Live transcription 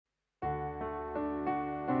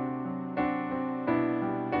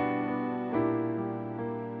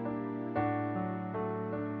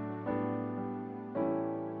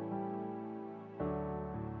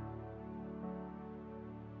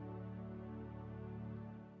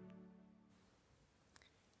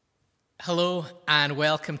Hello and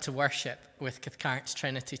welcome to worship with Cathcart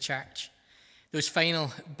Trinity Church. Those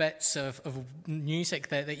final bits of music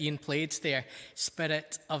that Ian played there,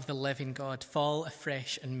 Spirit of the Living God, fall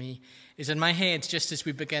afresh on me, is in my head just as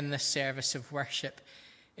we begin this service of worship,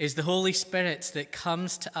 is the Holy Spirit that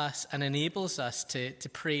comes to us and enables us to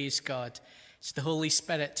praise God. It's the Holy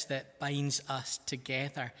Spirit that binds us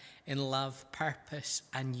together in love, purpose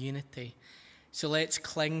and unity. So let's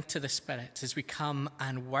cling to the Spirit as we come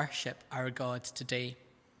and worship our God today.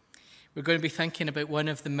 We're going to be thinking about one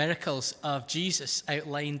of the miracles of Jesus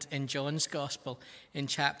outlined in John's Gospel in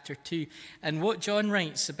chapter 2. And what John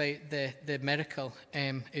writes about the miracle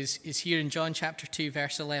is here in John chapter 2,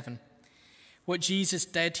 verse 11. What Jesus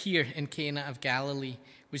did here in Cana of Galilee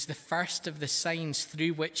was the first of the signs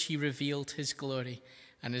through which he revealed his glory,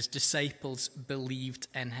 and his disciples believed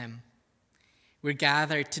in him. We're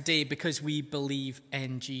gathered today because we believe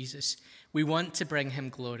in Jesus. We want to bring him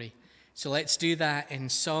glory. So let's do that in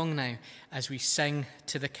song now as we sing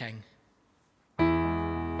to the King.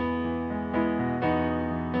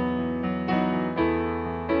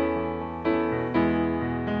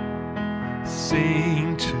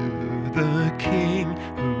 Sing to the King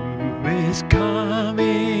who is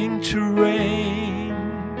coming to reign.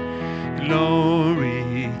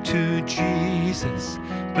 Glory to Jesus,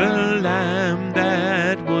 the Lamb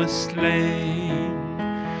that was slain.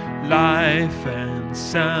 Life and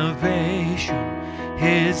salvation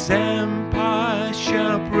his empire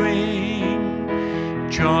shall bring.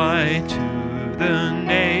 Joy to the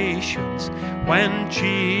nations when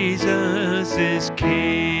Jesus is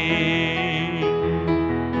King.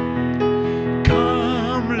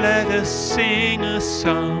 Come, let us sing a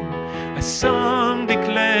song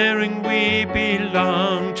declaring we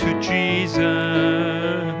belong to Jesus.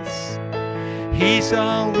 He's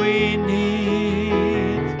all we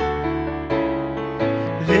need.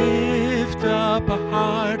 Lift up a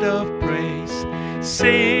heart of praise.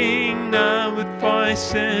 Sing now with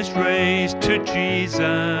voices raised to Jesus.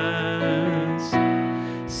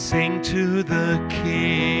 Sing to the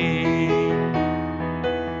King.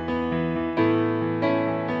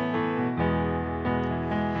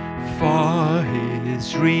 For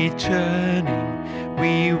his returning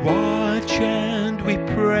we watch and we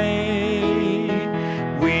pray.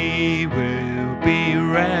 We will be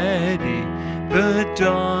ready the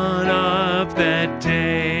dawn of that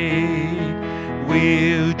day.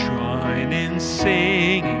 We'll join in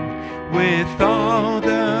singing with all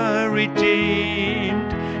the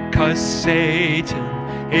redeemed, 'cause Satan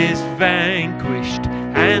is vanquished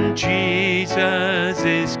and Jesus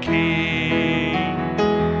is King.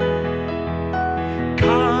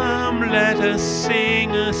 Come, let us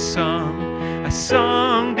sing a song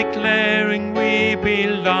declaring we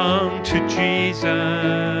belong to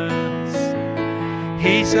Jesus.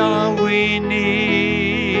 He's all we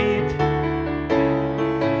need.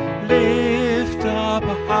 Lift up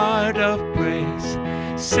a heart of praise.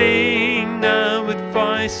 Sing now with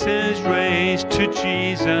voices raised to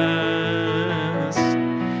Jesus.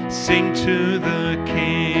 Sing to the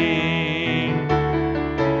King.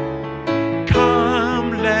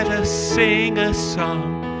 Come, let us sing a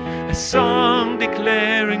song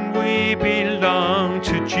declaring we belong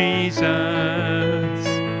to Jesus.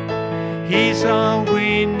 He's all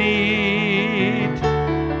we need.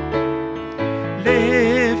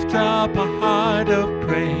 Lift up a heart of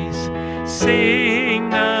praise. Sing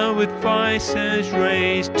now with voices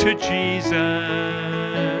raised to Jesus.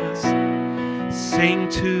 Sing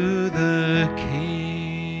to the King.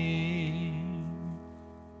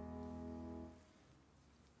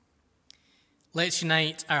 Let's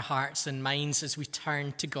unite our hearts and minds as we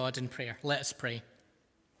turn to God in prayer. Let us pray.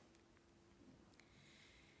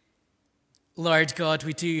 Lord God,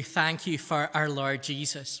 we do thank you for our Lord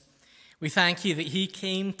Jesus. We thank you that he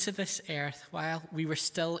came to this earth while we were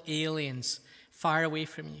still aliens, far away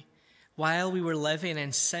from you, while we were living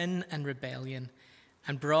in sin and rebellion,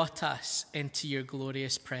 and brought us into your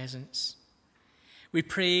glorious presence. We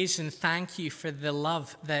praise and thank you for the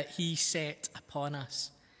love that he set upon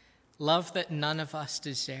us, love that none of us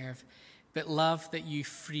deserve, but love that you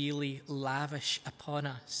freely lavish upon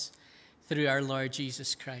us through our Lord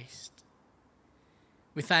Jesus Christ.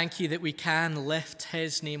 We thank you that we can lift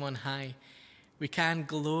his name on high, we can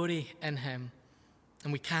glory in him,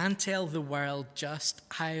 and we can tell the world just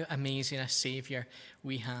how amazing a Saviour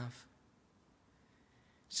we have.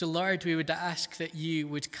 So Lord, we would ask that you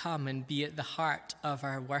would come and be at the heart of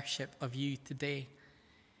our worship of you today,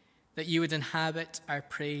 that you would inhabit our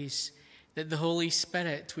praise, that the Holy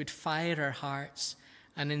Spirit would fire our hearts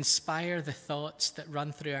and inspire the thoughts that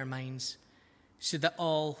run through our minds, so that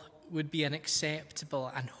all would be an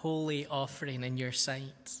acceptable and holy offering in your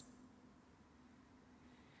sight.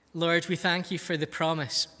 Lord, we thank you for the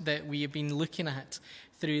promise that we have been looking at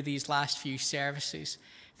through these last few services,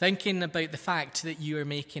 thinking about the fact that you are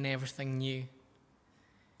making everything new.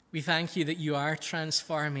 We thank you that you are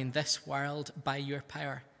transforming this world by your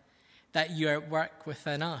power, that you are at work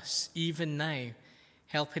within us, even now,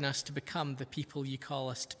 helping us to become the people you call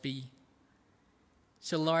us to be.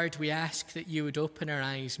 So, Lord, we ask that you would open our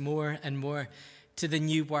eyes more and more to the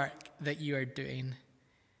new work that you are doing,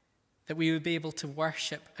 that we would be able to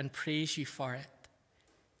worship and praise you for it,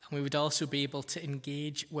 and we would also be able to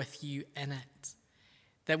engage with you in it,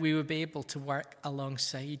 that we would be able to work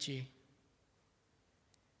alongside you.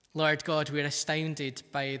 Lord God, we're astounded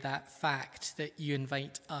by that fact that you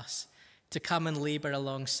invite us to come and labour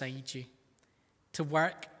alongside you, to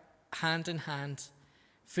work hand in hand,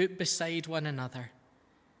 foot beside one another,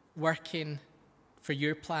 working for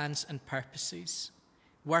your plans and purposes,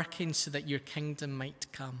 working so that your kingdom might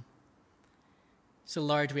come. So,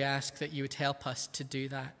 Lord, we ask that you would help us to do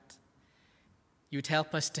that. You would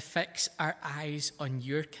help us to fix our eyes on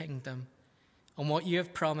your kingdom, on what you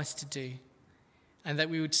have promised to do, and that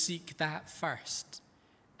we would seek that first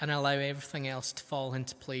and allow everything else to fall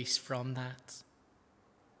into place from that.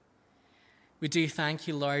 We do thank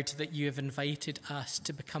you, Lord, that you have invited us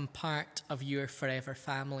to become part of your forever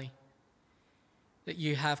family, that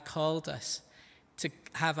you have called us to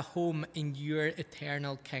have a home in your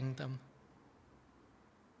eternal kingdom.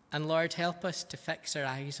 And Lord, help us to fix our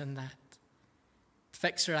eyes on that, to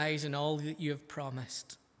fix our eyes on all that you have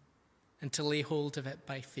promised, and to lay hold of it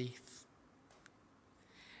by faith.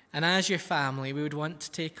 And as your family, we would want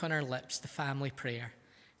to take on our lips the family prayer,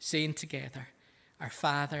 saying together, Our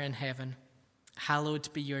Father in heaven,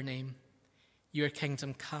 hallowed be your name. Your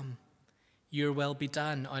kingdom come. Your will be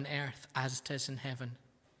done on earth as it is in heaven.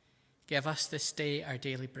 Give us this day our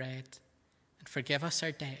daily bread, and forgive us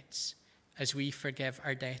our debts as we forgive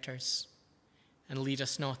our debtors. And lead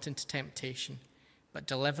us not into temptation, but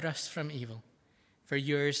deliver us from evil. For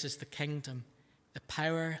yours is the kingdom, the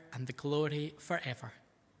power, and the glory forever.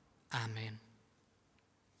 Amen.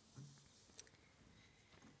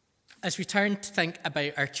 As we turn to think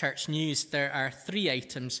about our church news, there are 3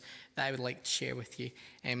 items that I would like to share with you.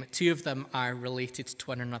 2 of them are related to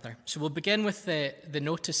one another. So we'll begin with the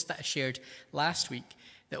notice that I shared last week,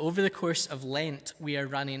 that over the course of Lent, we are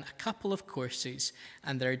running a couple of courses,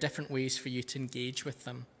 and there are different ways for you to engage with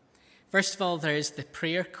them. First of all, there is the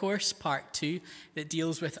prayer course, part 2, that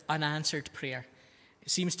deals with unanswered prayer. It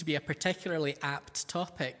seems to be a particularly apt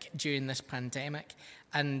topic during this pandemic,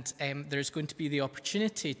 and there's going to be the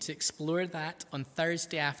opportunity to explore that on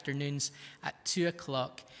Thursday afternoons at 2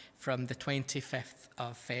 o'clock from the 25th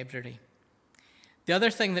of February. The other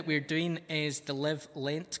thing that we're doing is the Live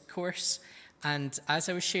Lent course, and as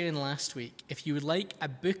I was sharing last week, if you would like a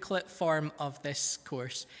booklet form of this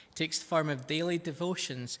course, it takes the form of daily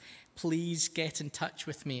devotions, please get in touch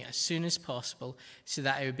with me as soon as possible so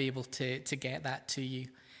that I would be able to get that to you.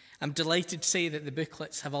 I'm delighted to say that the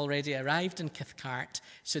booklets have already arrived in Cathcart,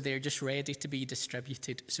 so they're just ready to be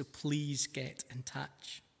distributed, so please get in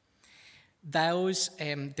touch. Those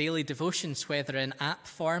daily devotions, whether in app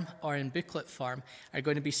form or in booklet form, are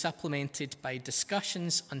going to be supplemented by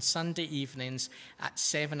discussions on Sunday evenings at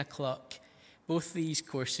 7 o'clock. Both these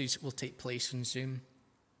courses will take place on Zoom.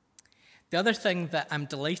 The other thing that I'm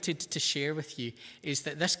delighted to share with you is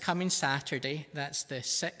that this coming Saturday, that's the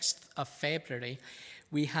 6th of February,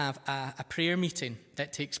 we have a prayer meeting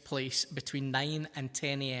that takes place between 9 and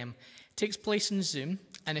 10 a.m. It takes place on Zoom,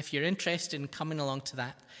 and if you're interested in coming along to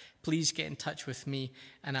that, please get in touch with me,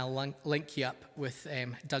 and I'll link you up with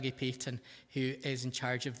Dougie Payton, who is in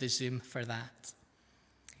charge of the Zoom for that.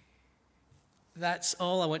 That's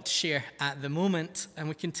all I want to share at the moment, and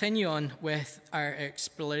we continue on with our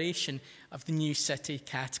exploration of the New City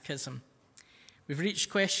Catechism. We've reached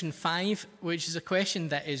question 5, which is a question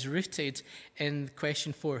that is rooted in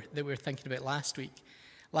question 4 that we were thinking about last week.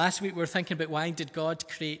 Last week we were thinking about why did God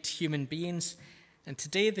create human beings, and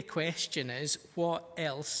today the question is, what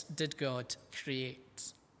else did God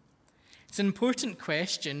create? It's an important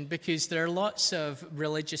question because there are lots of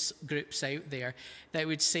religious groups out there that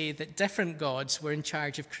would say that different gods were in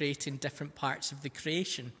charge of creating different parts of the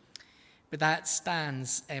creation. But that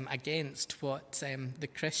stands against what the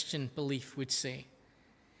Christian belief would say.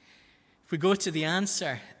 If we go to the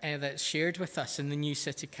answer that's shared with us in the New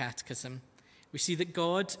City Catechism, we see that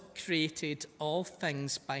God created all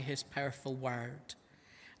things by his powerful word,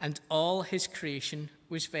 and all his creation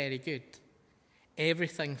was very good.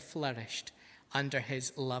 Everything flourished under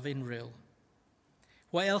his loving rule.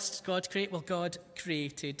 What else did God create? Well, God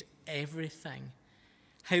created everything.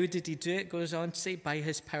 How did he do it? It goes on to say, by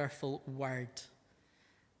his powerful word.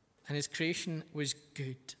 And his creation was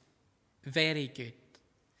good, very good.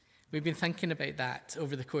 We've been thinking about that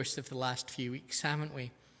over the course of the last few weeks, haven't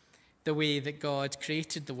we? The way that God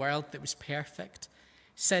created the world that was perfect.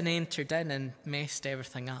 Sin entered in and messed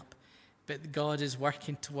everything up. But God is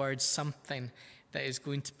working towards something that is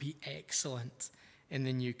going to be excellent in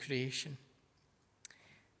the new creation.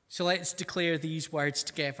 So let's declare these words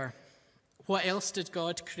together. What else did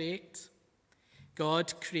God create?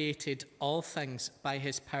 God created all things by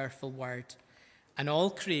his powerful word, and all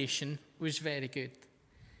creation was very good.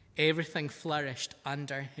 Everything flourished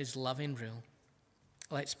under his loving rule.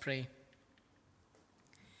 Let's pray.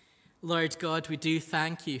 Lord God, we do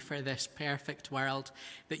thank you for this perfect world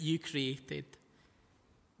that you created.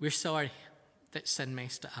 We're sorry that sin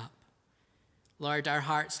messed it up. Lord, our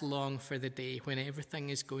hearts long for the day when everything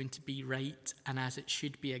is going to be right and as it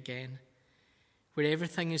should be again, where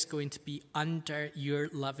everything is going to be under your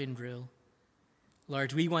loving rule.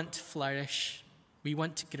 Lord, we want to flourish. We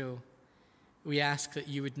want to grow. We ask that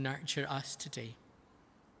you would nurture us today.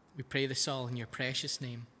 We pray this all in your precious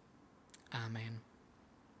name. Amen.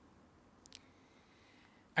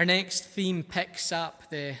 Our next theme picks up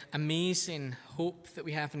the amazing hope that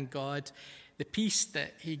we have in God, the peace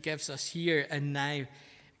that he gives us here and now.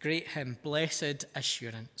 Great hymn, Blessed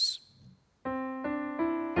Assurance.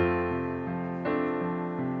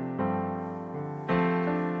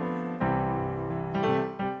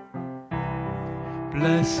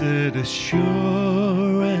 Blessed assurance,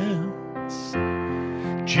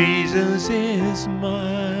 Jesus is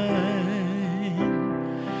mine.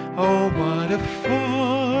 Oh, what a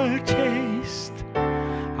foretaste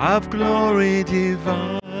of glory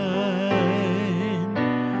divine,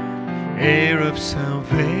 heir of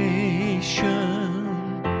salvation,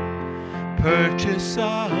 purchase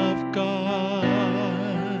of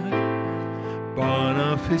God, born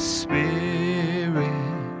of his Spirit,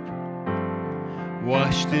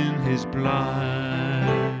 washed in his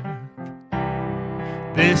blood.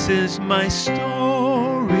 This is my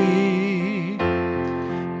story,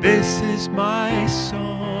 this is my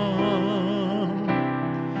song,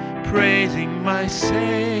 praising my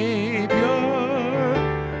Savior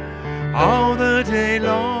all the day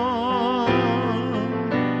long.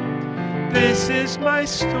 This is my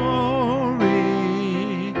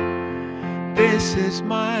story, this is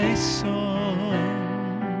my song,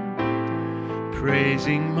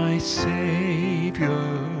 praising my Savior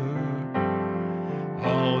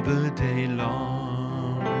all the day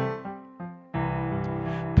long.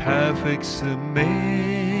 Perfect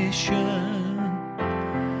submission,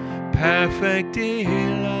 perfect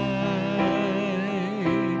delight,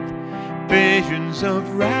 visions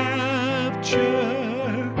of rapture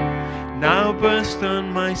now burst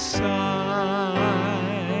on my sight.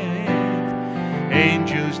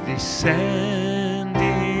 Angels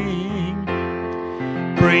descending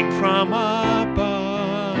bring from above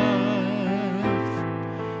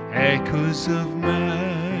echoes of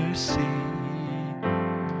mercy,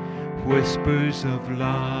 whispers of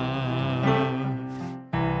love.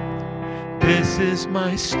 This is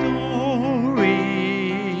my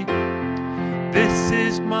story, this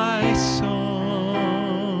is my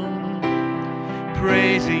song,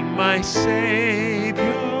 praising my Savior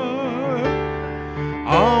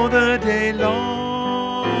all the day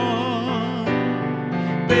long.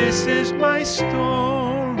 This is my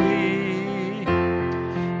story,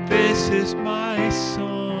 this is my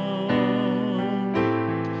song,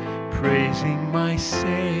 praising my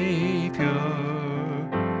Savior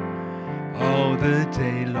all the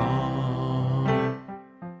day long.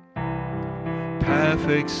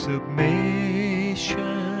 Perfect submission,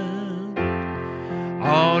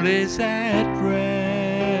 all is at rest.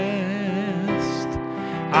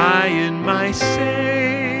 I in my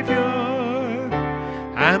Savior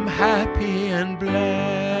am happy and blessed,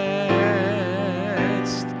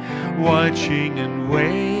 watching and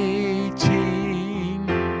waiting,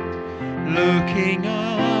 looking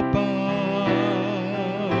above,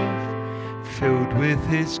 filled with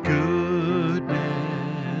his goodness,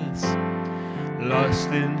 lost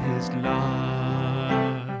in his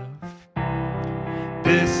love.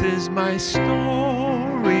 This is my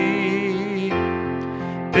story,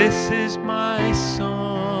 this is my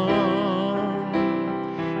song,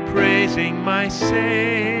 praising my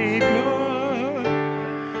Savior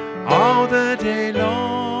all the day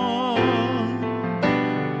long.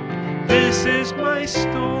 This is my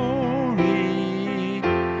story,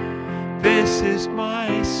 this is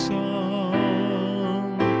my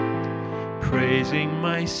song, praising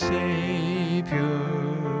my Savior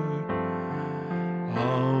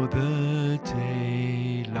all the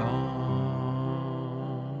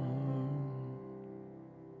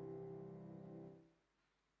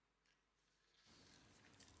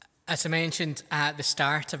As I mentioned at the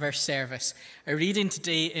start of our service, our reading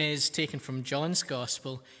today is taken from John's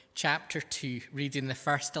Gospel, chapter 2, reading the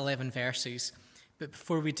first 11 verses. But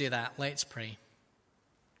before we do that, let's pray.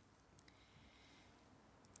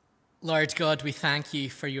 Lord God, we thank you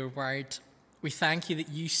for your word. We thank you that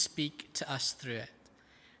you speak to us through it.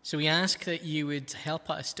 So we ask that you would help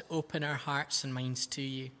us to open our hearts and minds to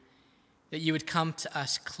you, that you would come to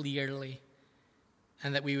us clearly,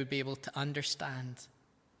 and that we would be able to understand,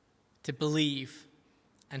 to believe,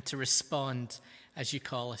 and to respond as you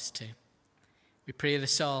call us to. We pray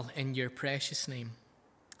this all in your precious name.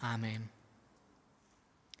 Amen.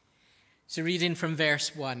 So reading from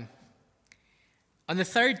verse 1. On the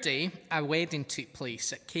third day, a wedding took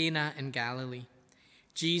place at Cana in Galilee.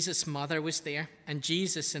 Jesus' mother was there, and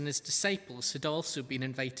Jesus and his disciples had also been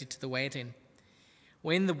invited to the wedding.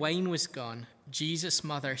 When the wine was gone, Jesus'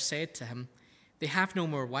 mother said to him, "They have no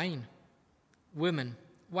more wine." "Woman,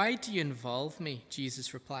 why do you involve me?"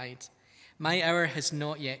 Jesus replied. "My hour has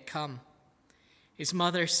not yet come." His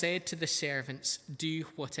mother said to the servants, "Do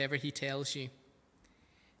whatever he tells you."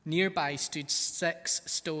 Nearby stood 6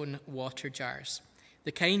 stone water jars,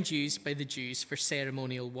 the kind used by the Jews for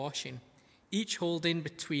ceremonial washing, each holding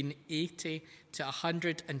between 80 to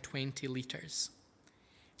 120 litres.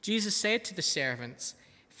 Jesus said to the servants,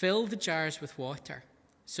 "Fill the jars with water."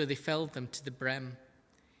 So they filled them to the brim.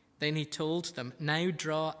 Then he told them, "Now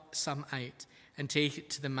draw some out and take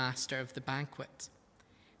it to the master of the banquet."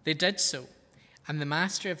 They did so, and the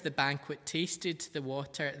master of the banquet tasted the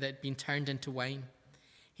water that had been turned into wine.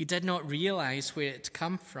 He did not realize where it had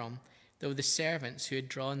come from, though the servants who had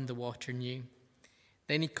drawn the water knew.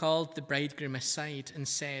 Then he called the bridegroom aside and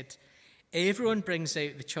said, "Everyone brings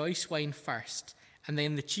out the choice wine first, and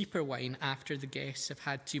then the cheaper wine after the guests have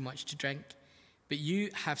had too much to drink. But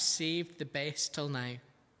you have saved the best till now."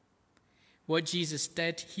 What Jesus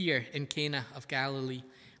did here in Cana of Galilee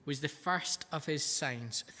was the first of his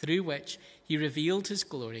signs through which he revealed his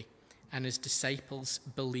glory, and his disciples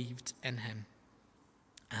believed in him.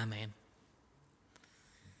 Amen.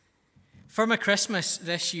 For my Christmas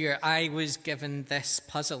this year, I was given this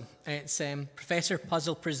puzzle. It's Professor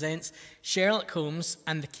Puzzle presents Sherlock Holmes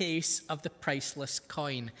and the Case of the Priceless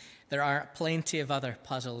Coin. There are plenty of other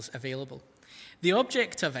puzzles available. The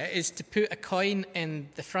object of it is to put a coin in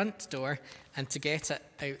the front door and to get it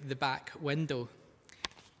out the back window.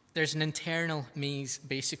 There's an internal maze,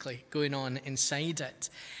 basically, going on inside it.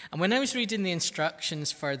 And when I was reading the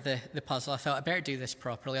instructions for the puzzle, I thought, I better do this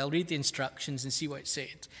properly. I'll read the instructions and see what it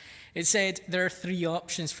said. It said there are 3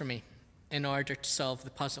 options for me in order to solve the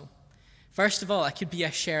puzzle. First of all, I could be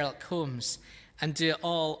a Sherlock Holmes and do it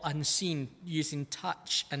all unseen, using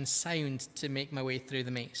touch and sound to make my way through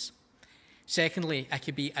the maze. Secondly, I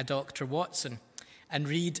could be a Dr. Watson and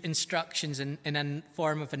read instructions in a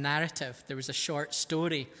form of a narrative. There was a short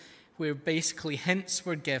story where basically hints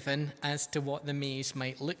were given as to what the maze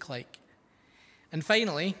might look like. And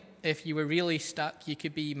finally, if you were really stuck, you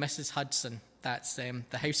could be Mrs. Hudson. That's the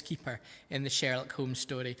housekeeper in the Sherlock Holmes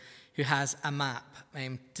story, who has a map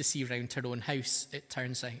to see around her own house, it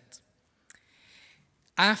turns out.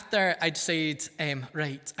 After I decided,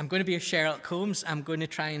 right, I'm going to be a Sherlock Holmes, I'm going to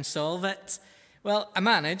try and solve it. Well, I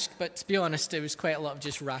managed, but to be honest, it was quite a lot of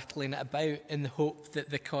just rattling it about in the hope that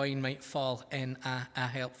the coin might fall in a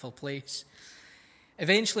helpful place.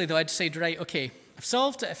 Eventually, though, I decided, right, okay, I've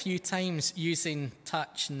solved it a few times using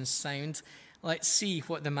touch and sound. Let's see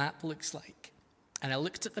what the map looks like. And I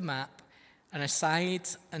looked at the map, and I sighed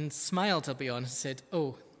and smiled, I'll be honest, and said,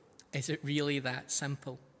 "Oh, is it really that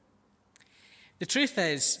simple?" The truth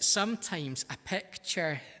is, sometimes a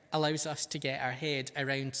picture allows us to get our head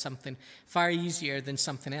around something far easier than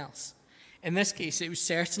something else. In this case, it was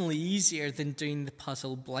certainly easier than doing the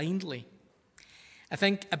puzzle blindly. I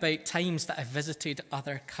think about times that I've visited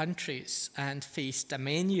other countries and faced a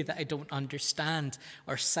menu that I don't understand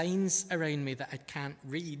or signs around me that I can't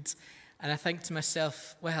read. And I think to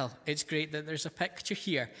myself, well, it's great that there's a picture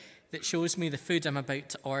here that shows me the food I'm about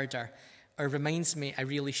to order, or reminds me I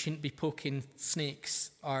really shouldn't be poking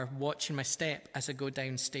snakes or watching my step as I go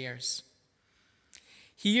downstairs.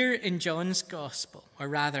 Here in John's Gospel, or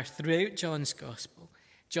rather throughout John's Gospel,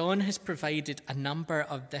 John has provided a number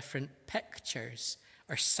of different pictures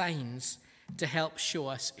or signs to help show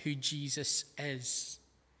us who Jesus is.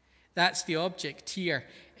 That's the object here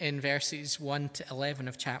in verses 1 to 11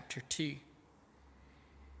 of chapter 2.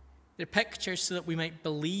 They're pictures so that we might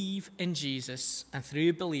believe in Jesus, and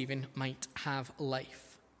through believing might have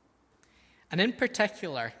life. And in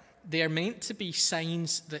particular, they are meant to be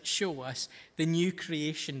signs that show us the new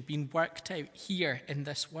creation being worked out here in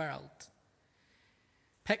this world.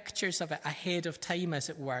 Pictures of it ahead of time, as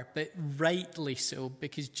it were, but rightly so,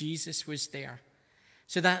 because Jesus was there.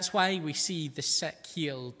 So that's why we see the sick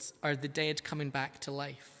healed or the dead coming back to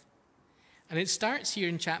life. And it starts here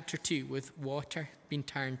in chapter 2 with water being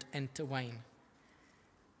turned into wine.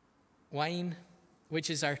 Wine, which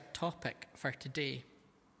is our topic for today.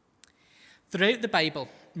 Throughout the Bible,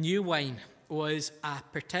 new wine was a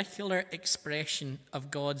particular expression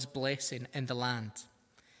of God's blessing in the land.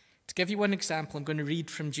 To give you one example, I'm going to read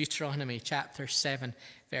from Deuteronomy chapter 7,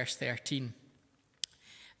 verse 13.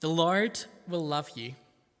 The Lord will love you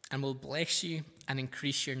and will bless you and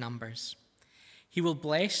increase your numbers. He will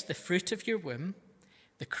bless the fruit of your womb,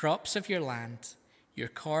 the crops of your land, your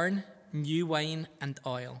corn, new wine, and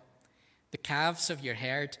oil, the calves of your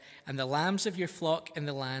herd, and the lambs of your flock in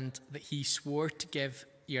the land that he swore to give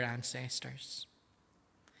your ancestors.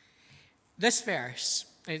 This verse,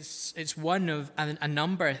 it's one of a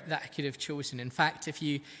number that I could have chosen. In fact, if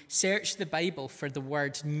you search the Bible for the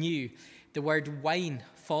word new, the word wine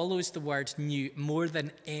follows the word new more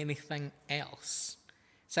than anything else.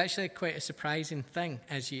 It's actually quite a surprising thing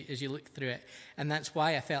as you look through it. And that's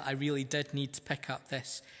why I felt I really did need to pick up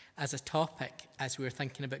this as a topic as we were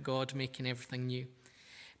thinking about God making everything new.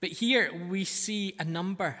 But here we see a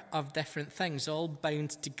number of different things all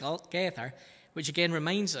bound together, which again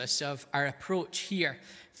reminds us of our approach here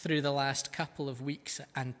through the last couple of weeks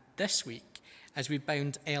and this week as we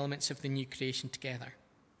bound elements of the new creation together.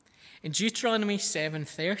 In Deuteronomy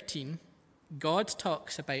 7:13, God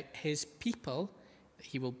talks about his people that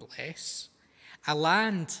he will bless, a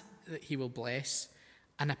land that he will bless,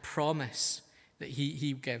 and a promise that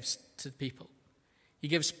he gives to the people. He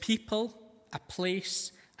gives people a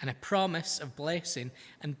place and a promise of blessing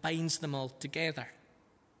and binds them all together.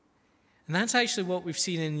 And that's actually what we've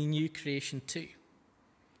seen in the new creation too.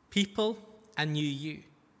 People, a new you.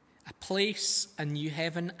 A place, a new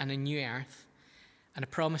heaven and a new earth. And a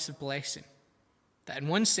promise of blessing. That in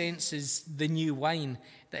one sense is the new wine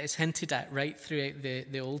that is hinted at right throughout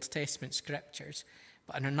the Old Testament scriptures.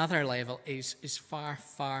 But on another level is far,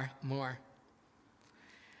 far more.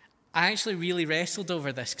 I actually really wrestled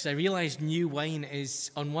over this because I realized new wine is,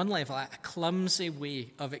 on one level, a clumsy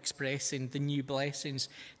way of expressing the new blessings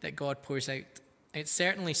that God pours out. It's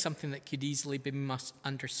certainly something that could easily be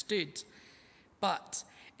misunderstood, but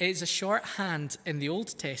it is a shorthand in the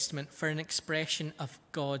Old Testament for an expression of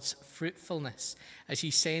God's fruitfulness as he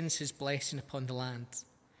sends his blessing upon the land,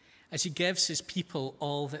 as he gives his people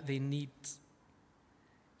all that they need.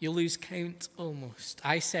 You lose count almost.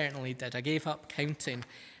 I certainly did. I gave up counting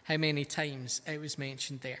how many times it was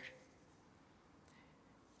mentioned there.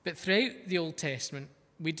 But throughout the Old Testament,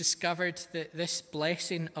 we discovered that this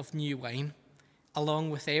blessing of new wine, along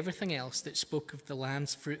with everything else that spoke of the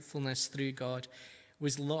land's fruitfulness through God,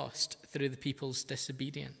 was lost through the people's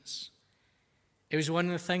disobedience. It was one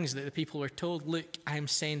of the things that the people were told, look, I am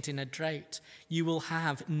sending a drought. You will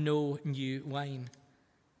have no new wine.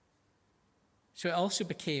 So it also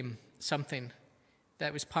became something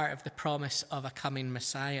that was part of the promise of a coming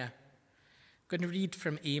Messiah. I'm going to read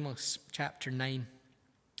from Amos chapter 9.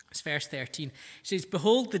 It's verse 13. It says,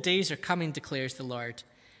 behold, the days are coming, declares the Lord,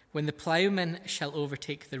 when the plowman shall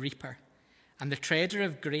overtake the reaper, and the treader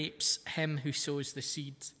of grapes him who sows the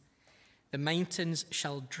seed. The mountains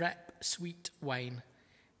shall drip sweet wine,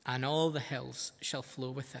 and all the hills shall flow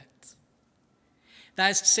with it.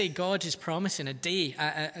 That is to say, God is promising a day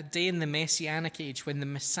in the Messianic age when the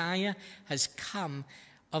Messiah has come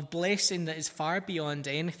of blessing that is far beyond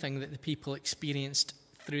anything that the people experienced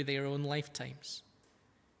through their own lifetimes.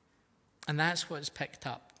 And that's what's picked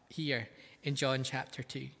up here in John chapter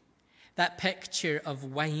 2. That picture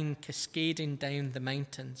of wine cascading down the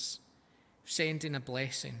mountains, sending a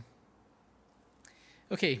blessing.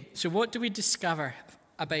 Okay, so what do we discover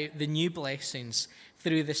about the new blessings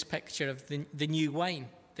through this picture of the new wine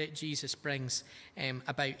that Jesus brings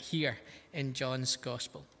about here in John's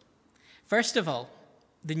Gospel? First of all,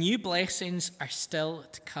 the new blessings are still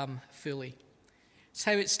to come fully. It's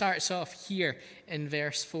how it starts off here in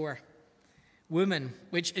verse 4. Woman,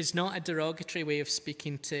 which is not a derogatory way of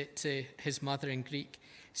speaking to his mother in Greek,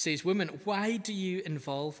 says, woman, why do you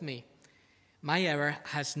involve me? My hour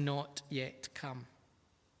has not yet come.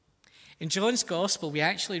 In John's Gospel, we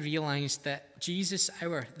actually realize that Jesus'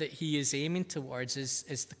 hour that he is aiming towards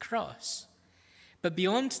is the cross. But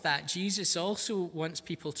beyond that, Jesus also wants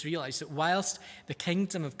people to realize that whilst the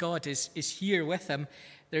kingdom of God is here with him,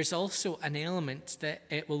 there's also an element that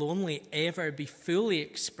it will only ever be fully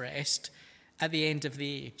expressed at the end of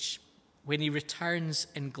the age, when he returns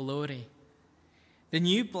in glory. The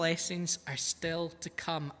new blessings are still to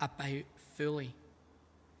come about fully.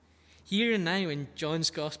 Here and now in John's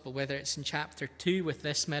Gospel, whether it's in chapter 2 with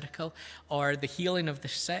this miracle, or the healing of the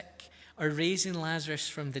sick, or raising Lazarus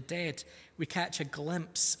from the dead, we catch a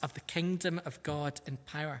glimpse of the kingdom of God in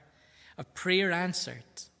power, of prayer answered.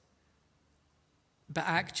 But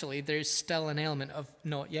actually, there's still an element of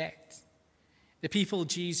not yet. The people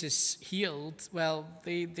Jesus healed, well,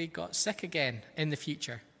 they got sick again in the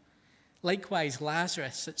future. Likewise,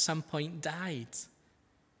 Lazarus at some point died.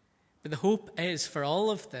 But the hope is for all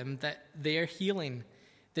of them that their healing,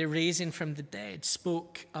 their raising from the dead,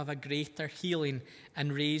 spoke of a greater healing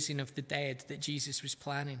and raising of the dead that Jesus was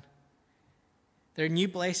planning. There are new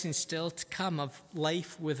blessings still to come of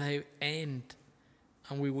life without end,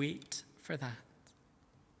 and we wait for that.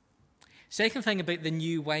 Second thing about the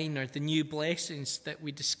new wine or the new blessings that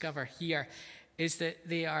we discover here is that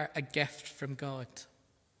they are a gift from God.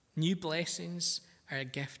 New blessings are a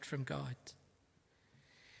gift from God.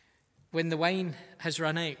 When the wine has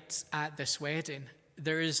run out at this wedding,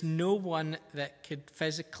 there is no one that could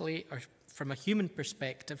physically or from a human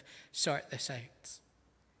perspective sort this out.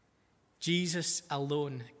 Jesus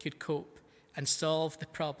alone could cope and solve the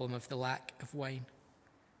problem of the lack of wine.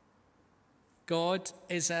 God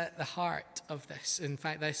is at the heart of this. In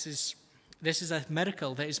fact, this is a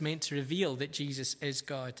miracle that is meant to reveal that Jesus is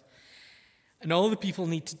God. And all the people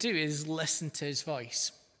need to do is listen to his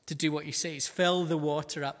voice, to do what he says, fill the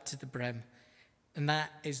water up to the brim. And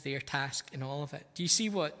that is their task in all of it. Do you see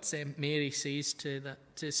what Mary says to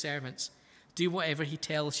the servants? Do whatever he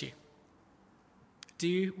tells you.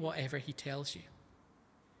 Do whatever he tells you.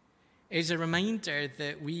 It is a reminder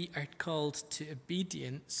that we are called to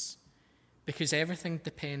obedience because everything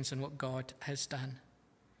depends on what God has done.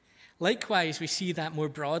 Likewise, we see that more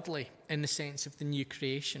broadly in the sense of the new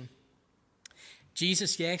creation.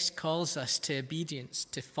 Jesus, yes, calls us to obedience,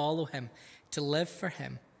 to follow him, to live for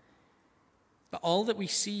him. But all that we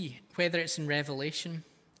see, whether it's in Revelation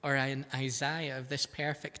or in Isaiah, of this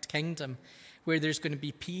perfect kingdom, where there's going to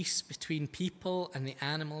be peace between people and the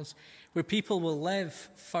animals, where people will live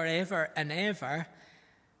forever and ever,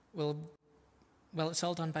 well, it's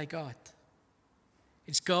all done by God.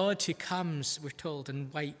 It's God who comes, we're told,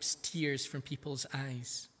 and wipes tears from people's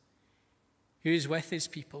eyes, who is with his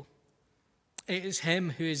people. It is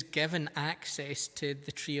him who is given access to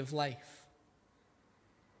the tree of life.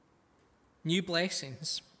 New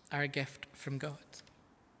blessings are a gift from God.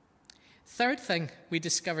 Third thing we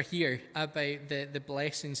discover here about the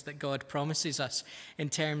blessings that God promises us in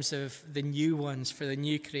terms of the new ones for the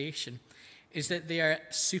new creation is that they are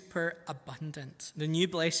super abundant. The new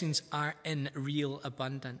blessings are in real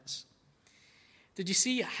abundance. Did you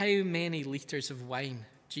see how many litres of wine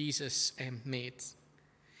Jesus made?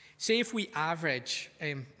 Say if we average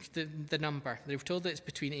the number, they were told that it's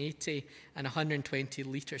between 80 and 120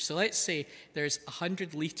 litres. So let's say there's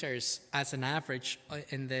 100 litres as an average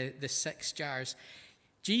in the 6 jars.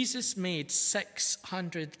 Jesus made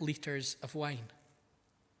 600 litres of wine.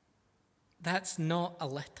 That's not a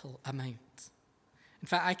little amount. In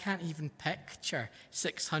fact, I can't even picture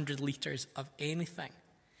 600 litres of anything.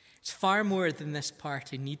 It's far more than this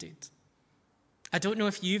party needed. I don't know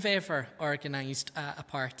if you've ever organised a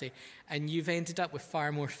party and you've ended up with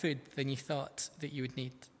far more food than you thought that you would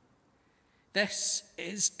need. This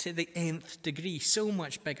is to the nth degree, so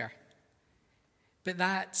much bigger. But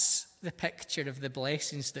that's the picture of the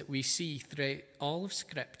blessings that we see throughout all of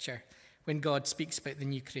Scripture when God speaks about the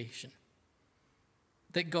new creation.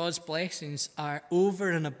 That God's blessings are over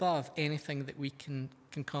and above anything that we can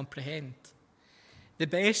comprehend. The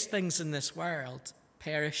best things in this world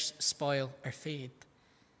perish, spoil, or fade.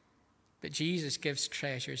 But Jesus gives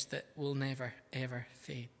treasures that will never, ever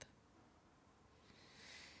fade.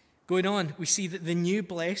 Going on, we see that the new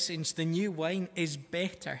blessings, the new wine, is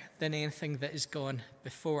better than anything that has gone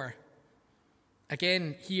before.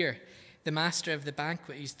 Again, here, the master of the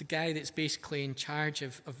banquet, he's the guy that's basically in charge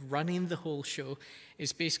of running the whole show,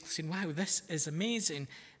 is basically saying, wow, this is amazing.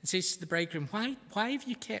 And says to the bridegroom, why have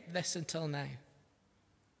you kept this until now?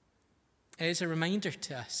 It is a reminder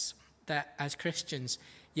to us that as Christians,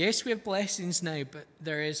 yes, we have blessings now, but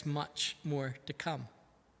there is much more to come.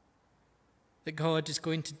 That God is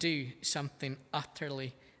going to do something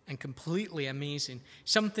utterly and completely amazing,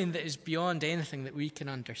 something that is beyond anything that we can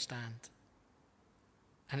understand.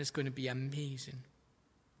 And it's going to be amazing.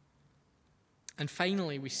 And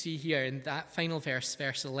finally, we see here in that final verse,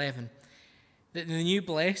 verse 11, that the new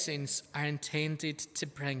blessings are intended to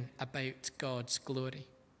bring about God's glory,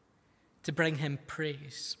 to bring him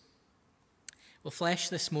praise. We'll flesh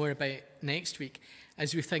this more about next week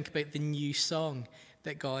as we think about the new song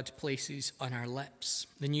that God places on our lips,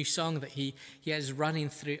 the new song that he has running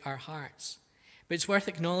through our hearts. But it's worth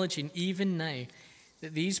acknowledging even now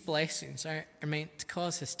that these blessings are meant to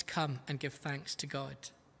cause us to come and give thanks to God.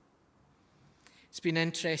 It's been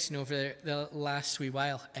interesting over the last wee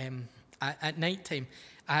while. At night time,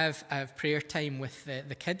 I have prayer time with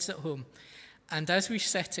the kids at home. And as we're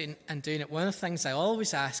sitting and doing it, one of the things I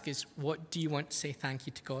always ask is, what do you want to say thank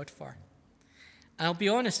you to God for? And I'll be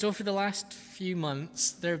honest, over the last few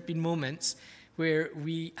months, there have been moments where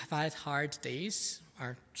we have had hard days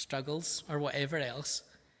or struggles or whatever else,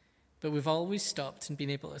 but we've always stopped and been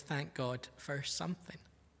able to thank God for something.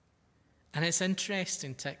 And it's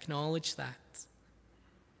interesting to acknowledge that.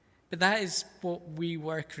 But that is what we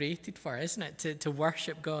were created for, isn't it? To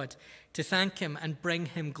worship God, to thank him and bring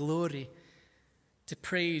him glory, to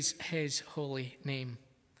praise his holy name,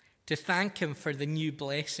 to thank him for the new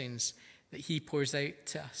blessings that he pours out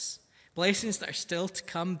to us. Blessings that are still to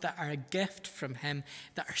come, that are a gift from him,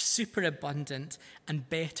 that are super abundant and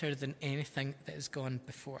better than anything that has gone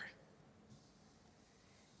before.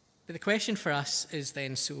 But the question for us is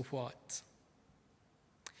then, so what?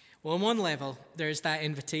 Well, on one level, there's that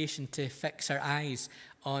invitation to fix our eyes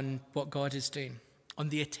on what God is doing, on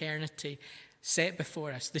the eternity set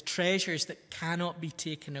before us, the treasures that cannot be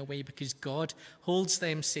taken away because God holds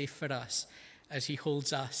them safe for us as he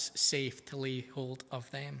holds us safe to lay hold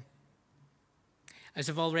of them. As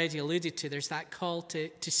I've already alluded to, there's that call to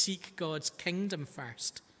seek God's kingdom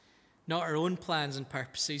first, not our own plans and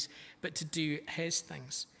purposes, but to do his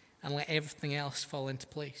things and let everything else fall into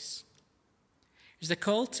place. There's a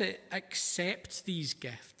call to accept these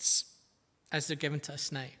gifts as they're given to us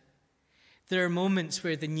now. There are moments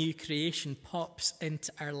where the new creation pops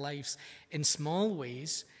into our lives in small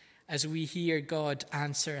ways as we hear God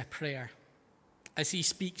answer a prayer, as he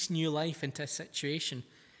speaks new life into a situation,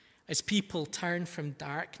 as people turn from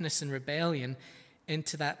darkness and rebellion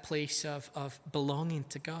into that place of belonging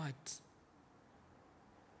to God.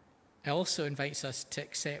 It also invites us to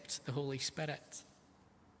accept the Holy Spirit.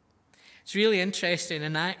 It's really interesting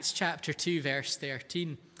in Acts chapter 2, verse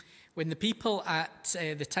 13, when the people at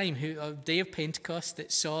the time, day of Pentecost,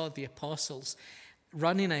 that saw the apostles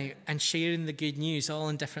running out and sharing the good news all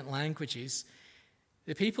in different languages,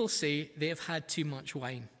 the people say they have had too much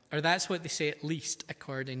wine, or that's what they say at least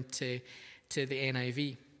according to the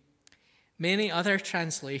NIV. Many other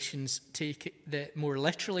translations take it more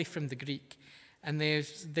literally from the Greek, and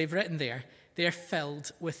they've written there, they're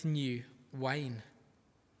filled with new wine.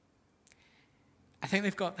 I think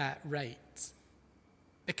they've got that right.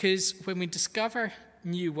 Because when we discover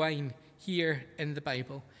new wine here in the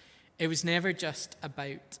Bible, it was never just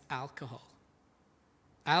about alcohol.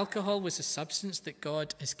 Alcohol was a substance that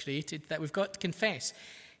God has created that we've got to confess.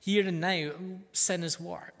 Here and now, sin is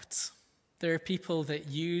warped. There are people that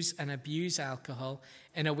use and abuse alcohol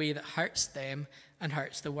in a way that hurts them and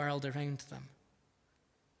hurts the world around them.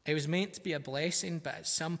 It was meant to be a blessing, but at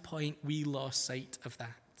some point we lost sight of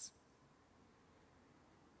that.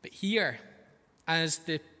 But here, as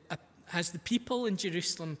the people in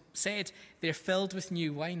Jerusalem said, they're filled with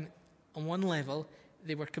new wine. On one level,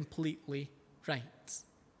 they were completely right.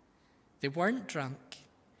 They weren't drunk,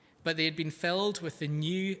 but they had been filled with the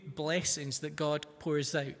new blessings that God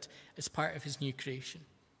pours out as part of his new creation,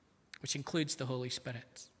 which includes the Holy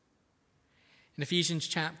Spirit. In Ephesians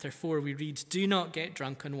chapter 4, we read, "Do not get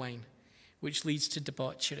drunk on wine, which leads to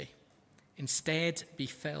debauchery. Instead, be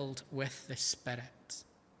filled with the Spirit."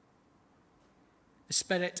 The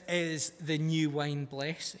Spirit is the new wine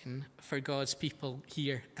blessing for God's people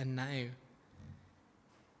here and now. And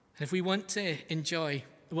if we want to enjoy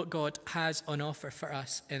what God has on offer for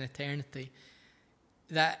us in eternity,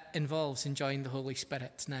 that involves enjoying the Holy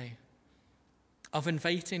Spirit now, of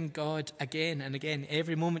inviting God again and again,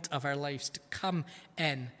 every moment of our lives, to come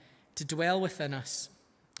in, to dwell within us,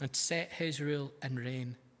 and to set his rule and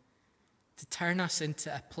reign, to turn us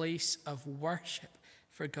into a place of worship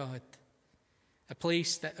for God, a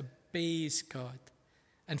place that obeys God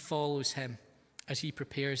and follows him as he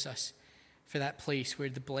prepares us for that place where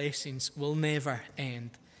the blessings will never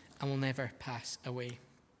end and will never pass away.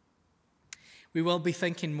 We will be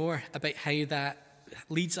thinking more about how that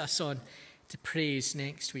leads us on to praise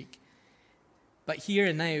next week. But here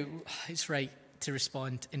and now, it's right to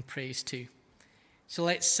respond in praise too. So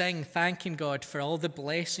let's sing, thanking God for all the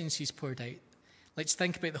blessings he's poured out. Let's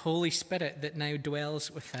think about the Holy Spirit that now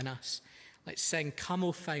dwells within us. Let's sing, "Come,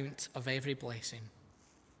 O Fount of every blessing."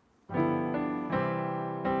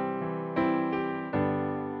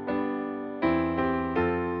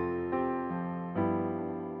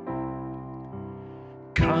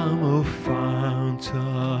 Come, O fount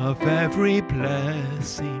of every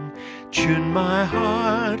blessing, tune my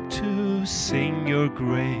heart to sing your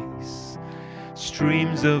grace.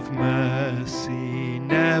 Streams of mercy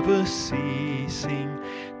never ceasing,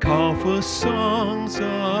 call for songs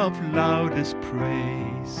of loudest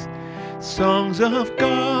praise. Songs of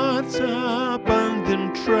God's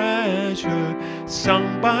abundant treasure,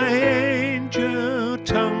 sung by angel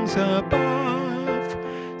tongues above.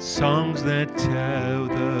 Songs that tell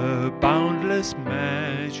the boundless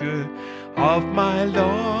measure of my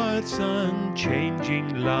Lord's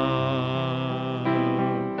unchanging love.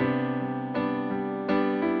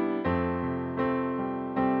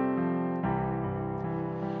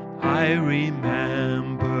 I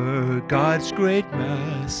remember God's great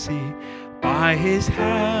mercy. By His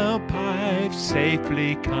help I've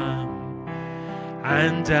safely come,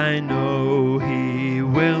 and I know He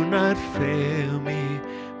will not fail me,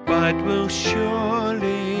 but will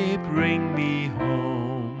surely bring me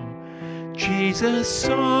home. Jesus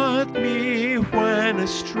sought me when a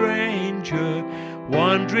stranger,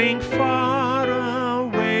 wandering far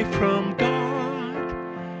away from God,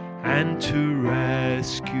 and to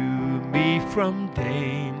rescue me from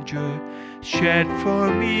danger, shed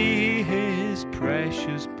for me His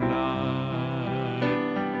precious blood.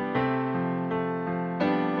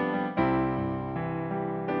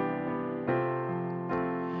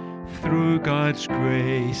 Through God's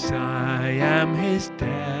grace I am His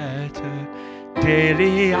debtor.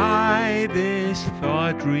 Daily I this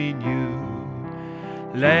thought renew.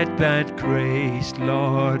 Let that grace,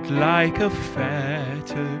 Lord, like a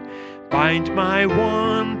fetter, bind my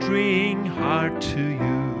wandering heart to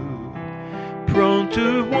You. Prone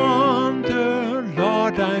to wander,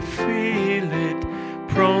 Lord, I feel it.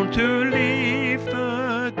 Prone to leave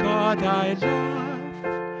the God I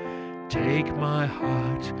love. Take my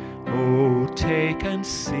heart, oh, take and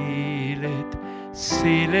seal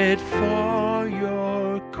it for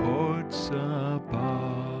Your courts above.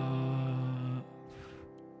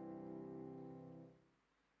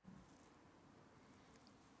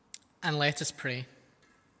 And let us pray.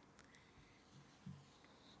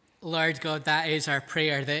 Lord God, that is our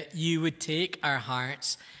prayer, that You would take our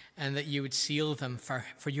hearts and that You would seal them for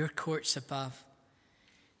Your courts above,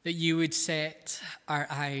 that You would set our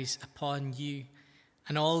eyes upon You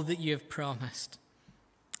and all that You have promised,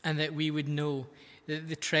 and that we would know that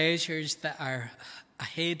the treasures that are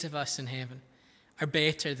ahead of us in heaven are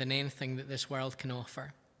better than anything that this world can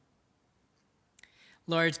offer.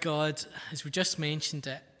 Lord God, as we just mentioned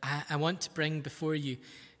it, I want to bring before You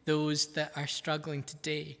those that are struggling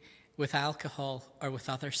today with alcohol or with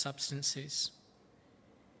other substances.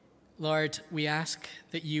 Lord, we ask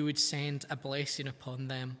that You would send a blessing upon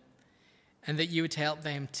them and that You would help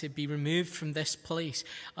them to be removed from this place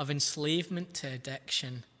of enslavement to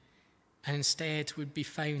addiction and instead would be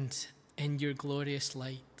found in Your glorious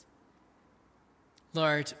light.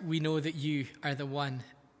 Lord, we know that You are the one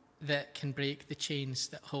that can break the chains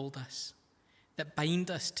that hold us, that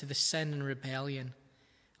bind us to the sin and rebellion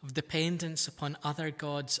of dependence upon other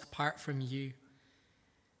gods apart from You.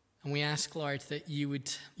 And we ask, Lord, that You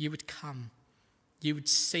would come, You would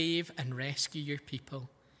save and rescue Your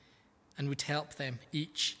people and would help them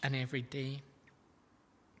each and every day.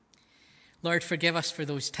 Lord, forgive us for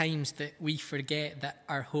those times that we forget that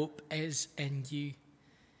our hope is in You.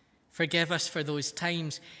 Forgive us for those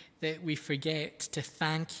times that we forget to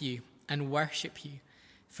thank You and worship You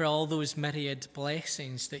for all those myriad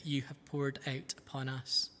blessings that You have poured out upon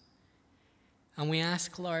us. And we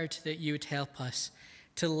ask, Lord, that You would help us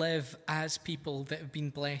to live as people that have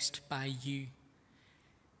been blessed by You,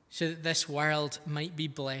 so that this world might be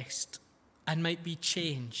blessed and might be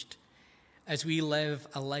changed as we live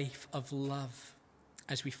a life of love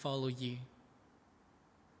as we follow You.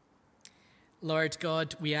 Lord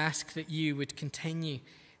God, we ask that You would continue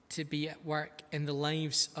to be at work in the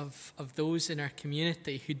lives of those in our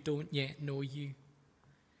community who don't yet know You.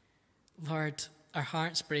 Lord, our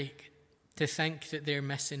hearts break to think that they're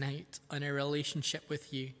missing out on a relationship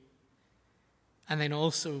with You, and then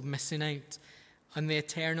also missing out on the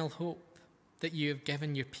eternal hope that You have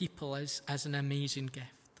given Your people as an amazing gift.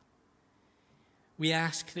 We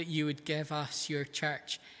ask that You would give us, Your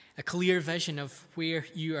church, a clear vision of where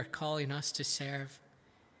You are calling us to serve,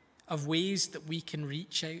 of ways that we can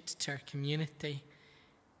reach out to our community,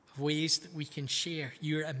 of ways that we can share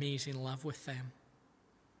Your amazing love with them.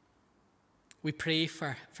 We pray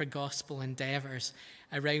for gospel endeavours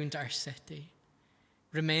around our city,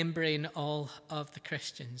 remembering all of the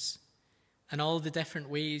Christians and all the different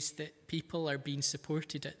ways that people are being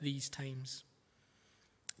supported at these times.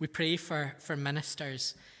 We pray for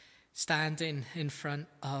ministers standing in front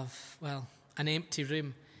of, an empty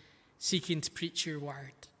room, seeking to preach Your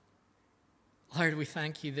word. Lord, we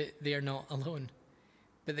thank You that they are not alone,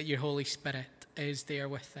 but that Your Holy Spirit is there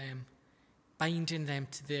with them, binding them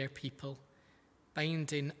to their people,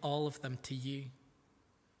 binding all of them to you.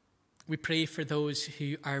 We pray for those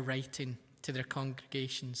who are writing to their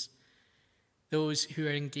congregations, those who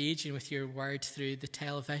are engaging with your word through the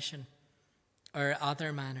television or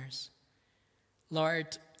other manners.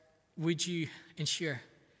 Lord, would you ensure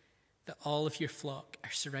that all of your flock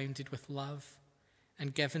are surrounded with love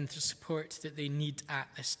and given the support that they need at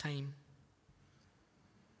this time?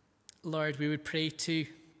 Lord, we would pray too,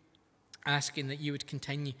 asking that you would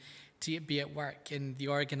continue to be at work in the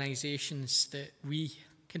organisations that we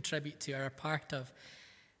contribute to or are part of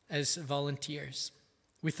as volunteers.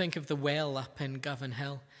 We think of the well up in Govan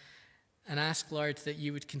Hill and ask, Lord, that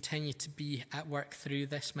you would continue to be at work through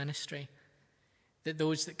this ministry, that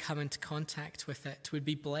those that come into contact with it would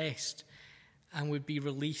be blessed and would be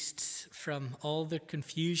released from all the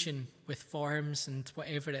confusion with forms and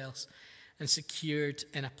whatever else and secured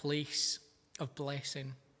in a place of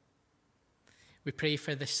blessing. We pray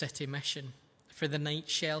for the city mission, for the night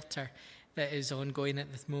shelter that is ongoing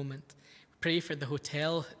at this moment. We pray for the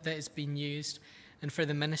hotel that is being used and for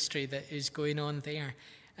the ministry that is going on there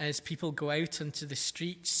as people go out onto the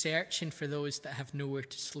streets searching for those that have nowhere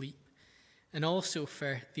to sleep. And also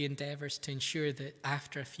for the endeavours to ensure that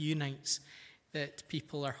after a few nights that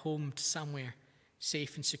people are homed somewhere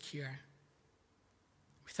safe and secure.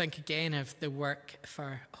 We think again of the work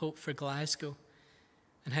for Hope for Glasgow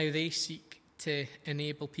and how they seek to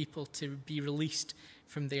enable people to be released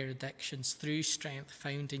from their addictions through strength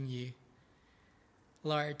found in you.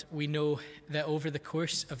 Lord, we know that over the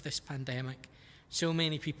course of this pandemic, so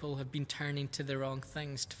many people have been turning to the wrong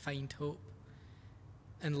things to find hope.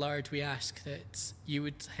 And Lord, we ask that you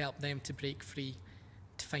would help them to break free,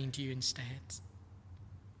 to find you instead.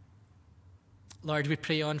 Lord, we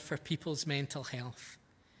pray on for people's mental health,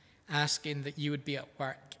 asking that you would be at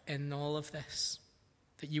work in all of this,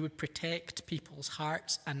 that you would protect people's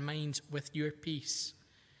hearts and minds with your peace,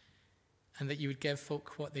 and that you would give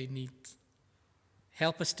folk what they need.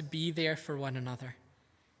 Help us to be there for one another.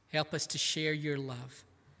 Help us to share your love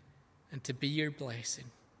and to be your blessing.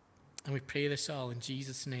 And we pray this all in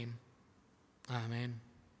Jesus' name. Amen.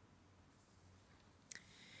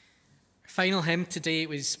 Our final hymn today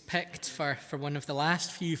was picked for one of the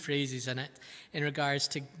last few phrases in it in regards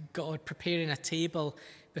to God preparing a table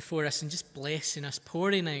before us and just blessing us,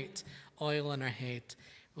 pouring out oil on our head.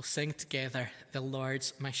 We'll sing together, "The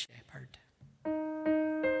Lord's My Shepherd."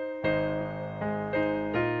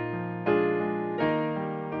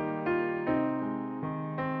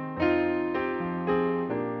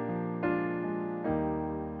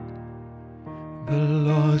 The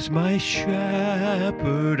Lord's my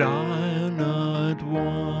shepherd, I'll not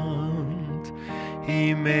want.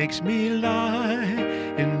 He makes me lie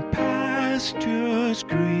in pastures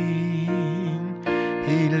green.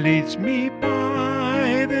 He leads me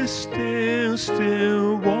by the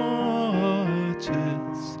still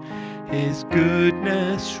waters. His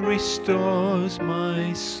goodness restores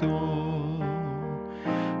my soul,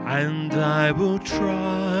 and I will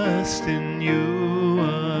trust in you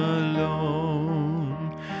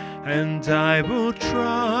alone, and I will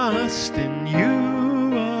trust in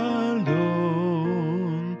you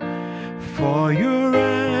alone. For your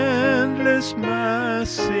endless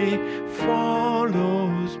mercy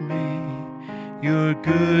follows me, your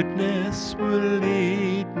goodness will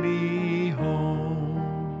lead me home.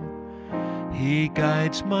 He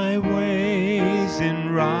guides my ways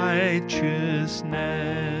in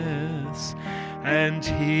righteousness, and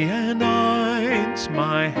he anoints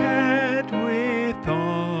my head with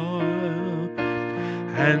oil,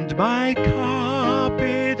 and my cup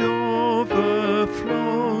it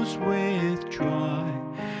overflows with joy.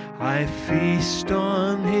 I feast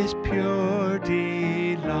on his pure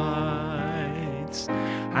delights,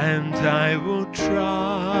 and I will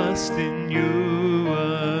trust in you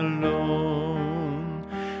alone,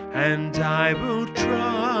 and I will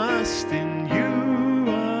trust in you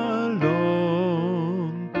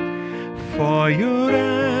alone. For your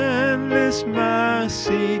endless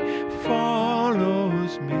mercy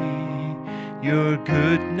follows me, your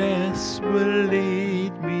goodness will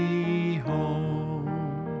lead me home.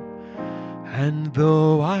 And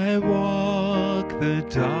though I walk the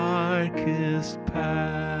darkest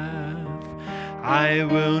path, I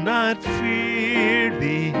will not fear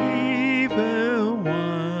the evil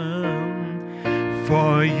one.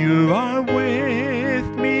 For you are with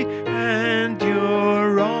me, and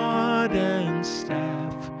your rod and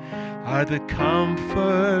staff are the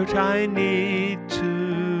comfort I need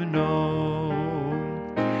to know.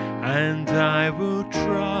 And I will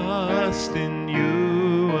trust in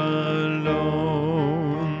you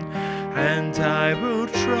alone, and and I will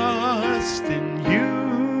trust in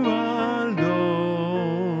you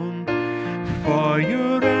alone. For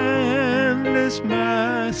your endless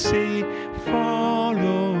mercy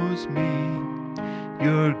follows me.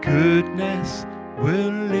 Your goodness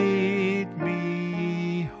will lead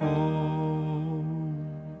me home.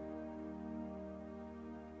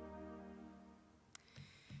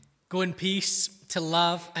 Go in peace to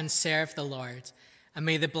love and serve the Lord. And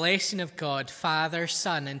may the blessing of God, Father,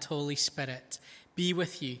 Son, and Holy Spirit be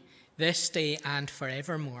with you this day and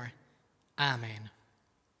forevermore. Amen.